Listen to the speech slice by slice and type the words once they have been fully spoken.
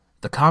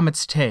The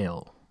Comet's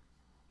Tale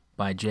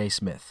by J.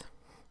 Smith.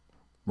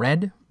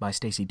 Read by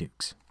Stacy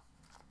Dooks.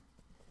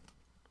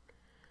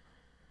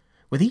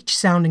 With each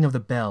sounding of the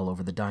bell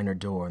over the diner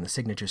door and the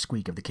signature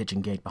squeak of the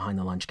kitchen gate behind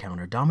the lunch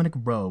counter, Dominic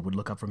Rowe would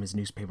look up from his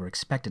newspaper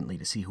expectantly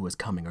to see who was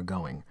coming or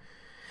going.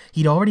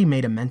 He'd already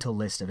made a mental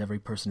list of every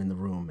person in the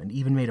room, and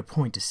even made a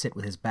point to sit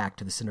with his back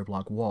to the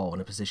cinder-block wall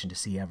in a position to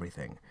see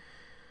everything.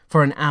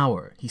 For an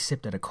hour, he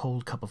sipped at a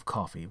cold cup of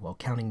coffee while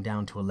counting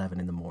down to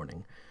 11 in the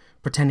morning,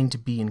 pretending to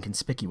be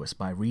inconspicuous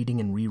by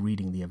reading and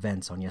rereading the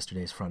events on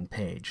yesterday's front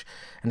page,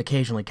 and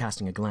occasionally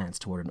casting a glance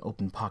toward an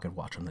open pocket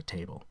watch on the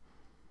table.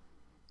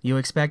 "You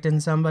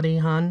expectin' somebody,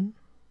 hun?"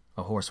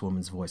 a hoarse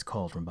woman's voice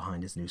called from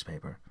behind his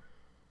newspaper.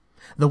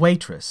 The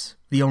waitress,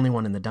 the only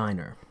one in the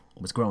diner,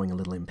 was growing a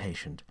little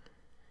impatient.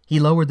 He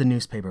lowered the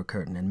newspaper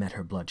curtain and met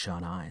her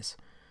bloodshot eyes.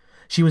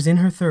 She was in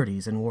her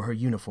 30s and wore her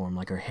uniform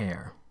like her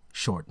hair,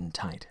 short and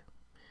tight.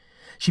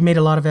 She made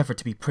a lot of effort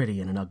to be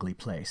pretty in an ugly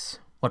place.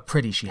 What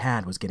pretty she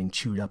had was getting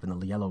chewed up in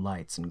the yellow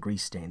lights and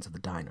grease stains of the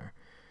diner.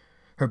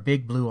 Her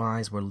big blue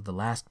eyes were the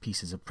last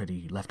pieces of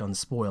pretty left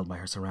unspoiled by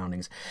her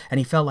surroundings, and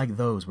he felt like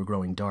those were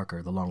growing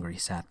darker the longer he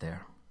sat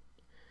there.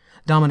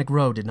 Dominic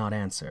Rowe did not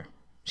answer.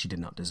 She did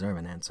not deserve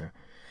an answer.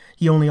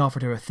 He only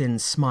offered her a thin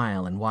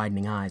smile and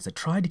widening eyes that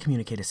tried to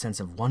communicate a sense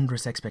of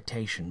wondrous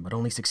expectation, but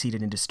only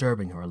succeeded in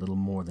disturbing her a little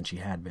more than she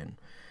had been.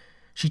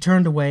 She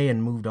turned away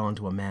and moved on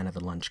to a man at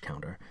the lunch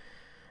counter.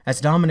 As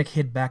Dominic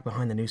hid back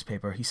behind the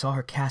newspaper, he saw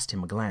her cast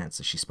him a glance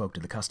as she spoke to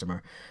the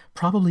customer,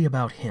 probably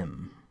about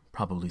him,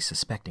 probably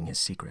suspecting his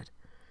secret.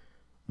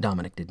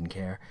 Dominic didn't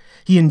care.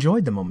 He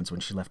enjoyed the moments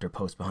when she left her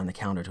post behind the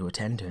counter to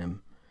attend to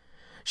him.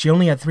 She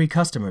only had 3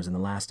 customers in the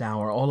last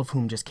hour, all of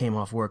whom just came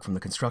off work from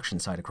the construction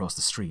site across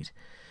the street.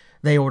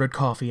 They ordered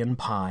coffee and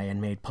pie and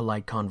made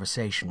polite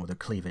conversation with her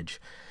cleavage.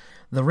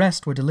 The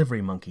rest were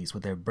delivery monkeys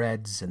with their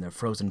breads and their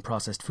frozen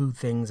processed food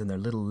things and their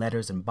little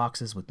letters and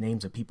boxes with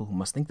names of people who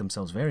must think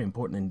themselves very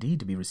important indeed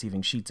to be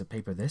receiving sheets of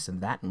paper this and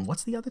that and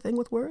what's the other thing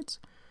with words?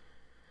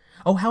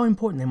 Oh, how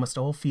important they must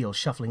all feel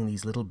shuffling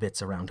these little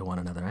bits around to one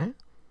another, eh?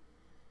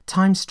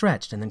 Time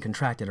stretched and then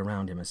contracted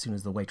around him as soon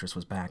as the waitress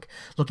was back,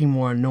 looking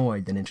more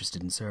annoyed than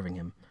interested in serving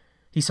him.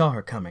 He saw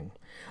her coming.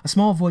 A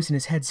small voice in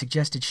his head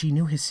suggested she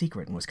knew his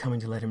secret and was coming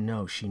to let him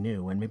know she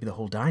knew, and maybe the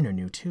whole diner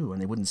knew too,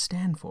 and they wouldn't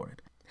stand for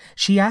it.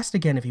 She asked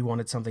again if he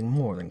wanted something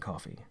more than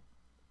coffee.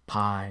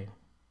 Pie,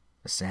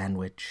 a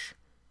sandwich,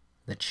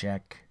 the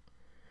check.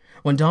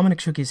 When Dominic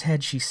shook his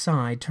head, she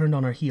sighed, turned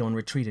on her heel, and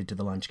retreated to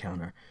the lunch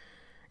counter.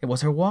 It was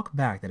her walk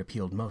back that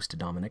appealed most to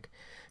Dominic.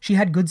 She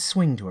had good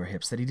swing to her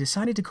hips that he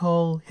decided to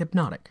call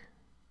hypnotic.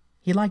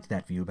 He liked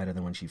that view better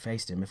than when she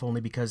faced him, if only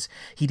because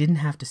he didn't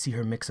have to see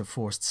her mix of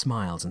forced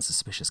smiles and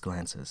suspicious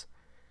glances.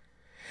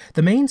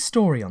 The main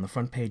story on the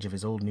front page of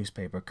his old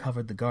newspaper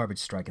covered the garbage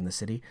strike in the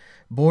city,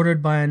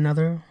 bordered by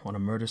another on a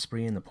murder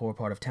spree in the poor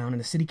part of town,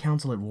 and a city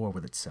council at war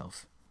with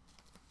itself.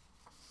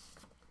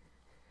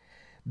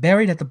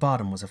 Buried at the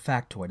bottom was a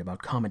factoid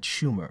about Comet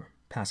Schumer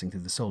passing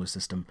through the solar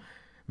system,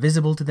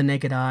 visible to the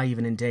naked eye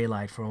even in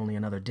daylight for only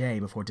another day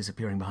before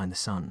disappearing behind the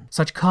sun.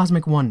 Such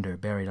cosmic wonder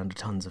buried under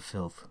tons of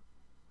filth.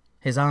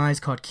 His eyes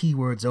caught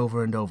keywords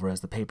over and over as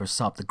the paper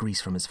sopped the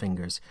grease from his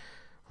fingers.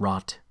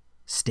 Rot,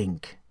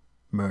 stink,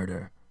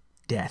 murder,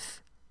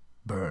 death,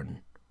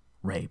 burn,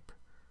 rape,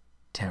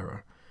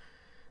 terror.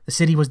 The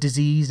city was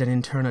diseased and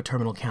in turn a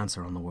terminal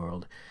cancer on the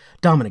world.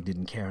 Dominic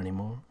didn't care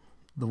anymore.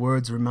 The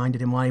words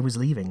reminded him why he was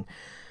leaving.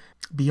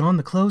 Beyond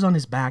the clothes on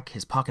his back,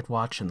 his pocket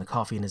watch, and the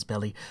coffee in his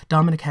belly,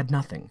 Dominic had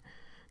nothing.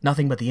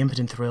 Nothing but the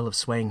impotent thrill of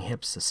swaying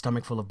hips, a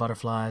stomach full of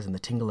butterflies, and the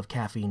tingle of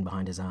caffeine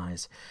behind his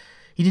eyes.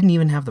 He didn't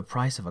even have the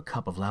price of a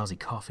cup of lousy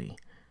coffee.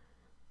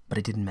 But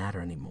it didn't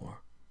matter anymore.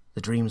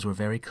 The dreams were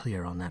very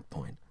clear on that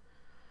point.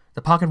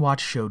 The pocket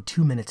watch showed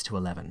 2 minutes to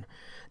 11.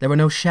 There were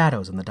no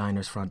shadows on the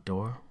diner's front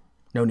door.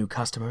 No new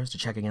customers to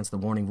check against the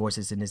warning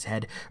voices in his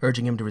head,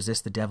 urging him to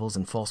resist the devils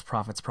and false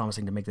prophets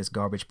promising to make this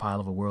garbage pile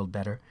of a world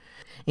better.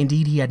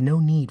 Indeed, he had no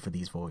need for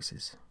these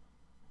voices.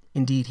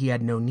 Indeed, he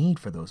had no need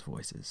for those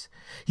voices.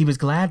 He was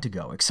glad to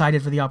go,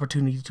 excited for the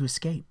opportunity to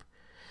escape.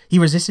 He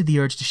resisted the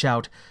urge to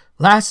shout,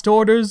 "Last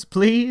orders,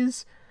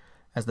 please!"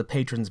 as the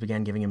patrons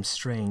began giving him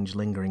strange,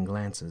 lingering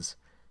glances.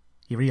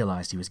 He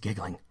realized he was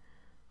giggling.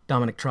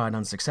 Dominic tried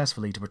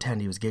unsuccessfully to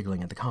pretend he was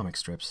giggling at the comic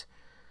strips.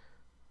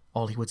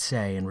 All he would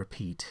say and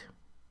repeat,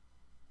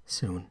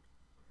 "Soon."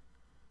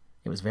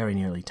 It was very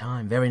nearly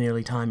time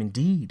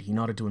indeed. He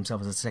nodded to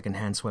himself as the second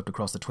hand swept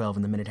across the 12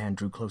 and the minute hand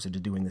drew closer to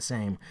doing the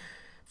same.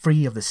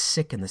 Free of the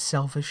sick and the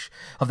selfish,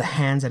 of the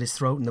hands at his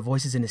throat and the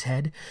voices in his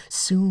head,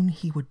 soon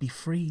he would be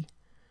free.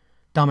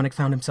 Dominic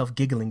found himself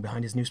giggling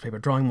behind his newspaper,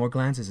 drawing more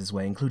glances his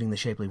way, including the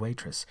shapely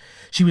waitress.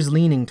 She was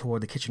leaning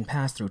toward the kitchen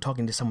pass-through,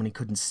 talking to someone he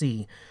couldn't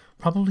see,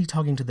 probably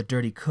talking to the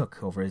dirty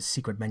cook over his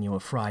secret menu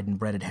of fried and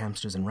breaded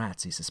hamsters and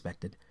rats, he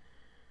suspected.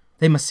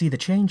 They must see the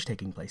change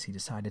taking place, he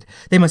decided.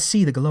 They must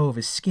see the glow of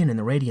his skin and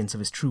the radiance of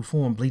his true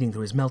form bleeding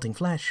through his melting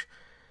flesh.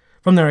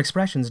 From their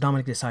expressions,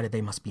 Dominic decided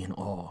they must be in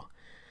awe.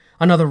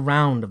 Another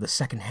round of the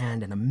second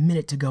hand, and a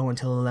minute to go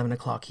until 11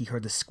 o'clock. He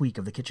heard the squeak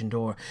of the kitchen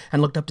door and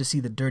looked up to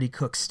see the dirty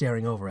cook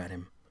staring over at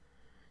him.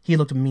 He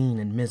looked mean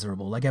and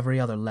miserable, like every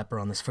other leper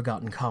on this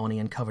forgotten colony,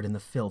 and covered in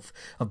the filth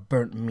of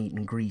burnt meat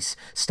and grease,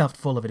 stuffed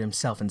full of it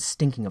himself and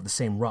stinking of the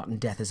same rotten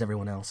death as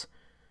everyone else.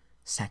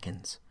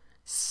 Seconds,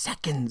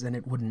 and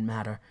it wouldn't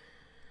matter.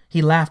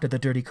 He laughed at the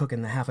dirty cook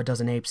and the half a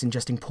dozen apes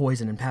ingesting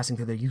poison and passing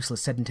through their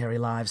useless sedentary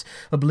lives,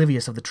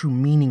 oblivious of the true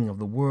meaning of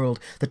the world,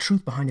 the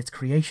truth behind its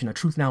creation, a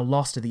truth now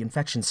lost to the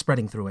infection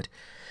spreading through it.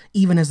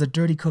 Even as the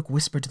dirty cook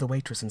whispered to the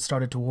waitress and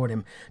started toward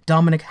him,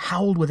 Dominic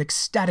howled with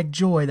ecstatic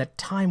joy that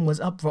time was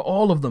up for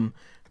all of them.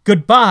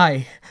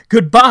 "Goodbye!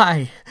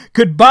 Goodbye!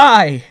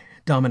 Goodbye!"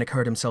 Dominic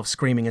heard himself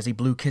screaming as he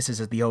blew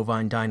kisses at the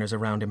ovine diners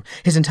around him.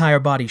 His entire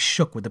body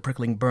shook with the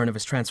prickling burn of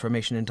his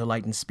transformation into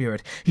light and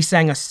spirit. He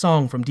sang a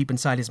song from deep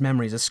inside his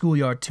memories, a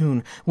schoolyard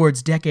tune,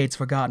 words decades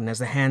forgotten as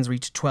the hands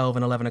reached 12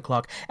 and 11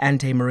 o'clock,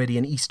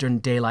 ante-meridian Eastern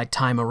Daylight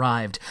Time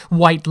arrived.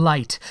 White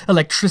light,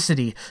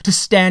 electricity, to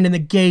stand in the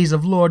gaze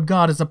of Lord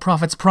God as the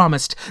prophets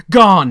promised.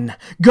 Gone!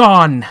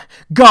 Gone!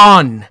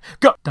 Gone!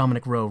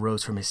 Dominic Rowe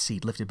rose from his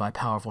seat, lifted by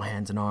powerful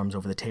hands and arms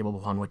over the table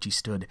upon which he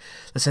stood.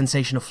 The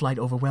sensation of flight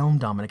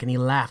overwhelmed Dominic, and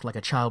he laughed like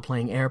a child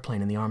playing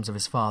airplane in the arms of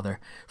his father.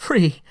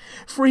 Free!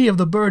 Free of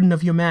the burden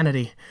of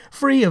humanity!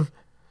 Free of...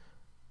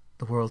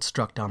 The world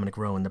struck Dominic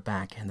Rowe in the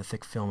back, and the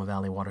thick film of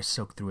alley water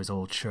soaked through his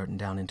old shirt and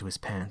down into his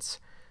pants.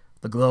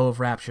 The glow of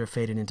rapture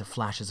faded into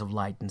flashes of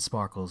light and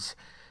sparkles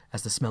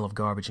as the smell of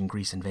garbage and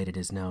grease invaded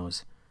his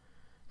nose.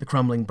 The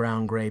crumbling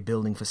brown-gray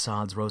building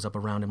facades rose up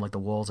around him like the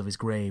walls of his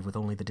grave, with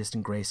only the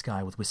distant gray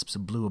sky with wisps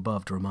of blue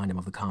above to remind him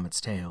of the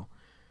comet's tail.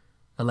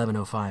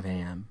 11:05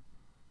 a.m.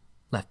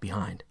 Left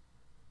behind.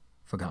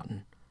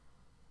 Forgotten.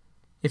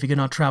 If he could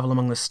not travel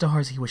among the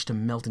stars, he wished to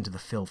melt into the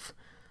filth.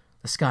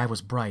 The sky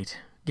was bright,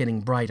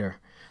 getting brighter.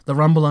 The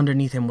rumble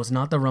underneath him was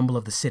not the rumble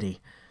of the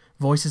city.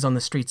 Voices on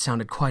the street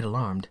sounded quite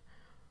alarmed.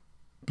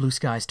 Blue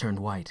skies turned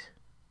white.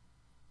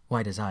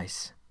 White as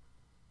ice.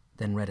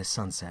 Then red as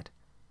sunset.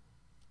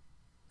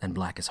 Then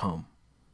black as home.